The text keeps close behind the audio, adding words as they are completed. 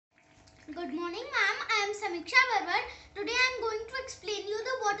Good morning, ma'am. I am Samiksha Barwar. Today I am going to explain you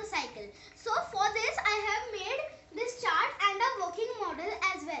the water cycle. So for this I have made this chart and a working model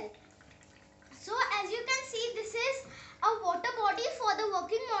as well. So as you can see, this is a water body for the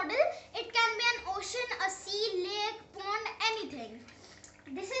working model. It can be an ocean, a sea, lake, pond, anything.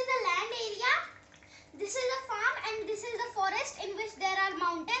 This is the land area. This is a farm and this is the forest in which there are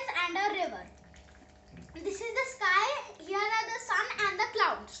mountains and a river. This is the sky. Here are the sun and the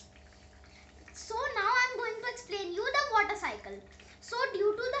clouds. So now I am going to explain you the water cycle. So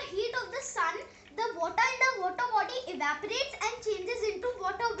due to the heat of the sun, the water in the water body evaporates and changes into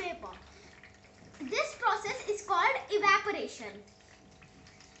water vapor. This process is called evaporation.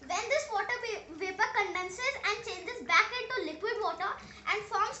 When this water vapor condenses and changes back into liquid water and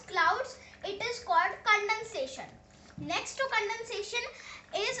forms clouds, it is called condensation. Next to condensation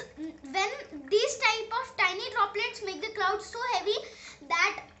is when these type of tiny droplets make the clouds so heavy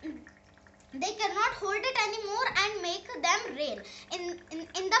that they cannot hold it anymore and make them rain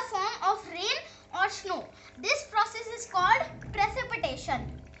in the form of rain or snow. This process is called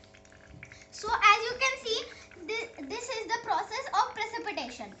precipitation. So as you can see, this is the process of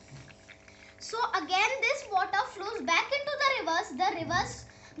precipitation. So again this water flows back into the rivers. The rivers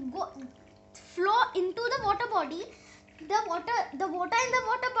flow into the water body. The water in the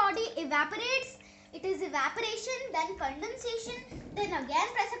water body evaporates. It is evaporation, then condensation, then again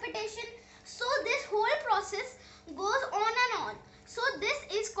precipitation. So this whole process goes on and on. So this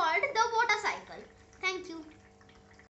is called the water cycle. Thank you.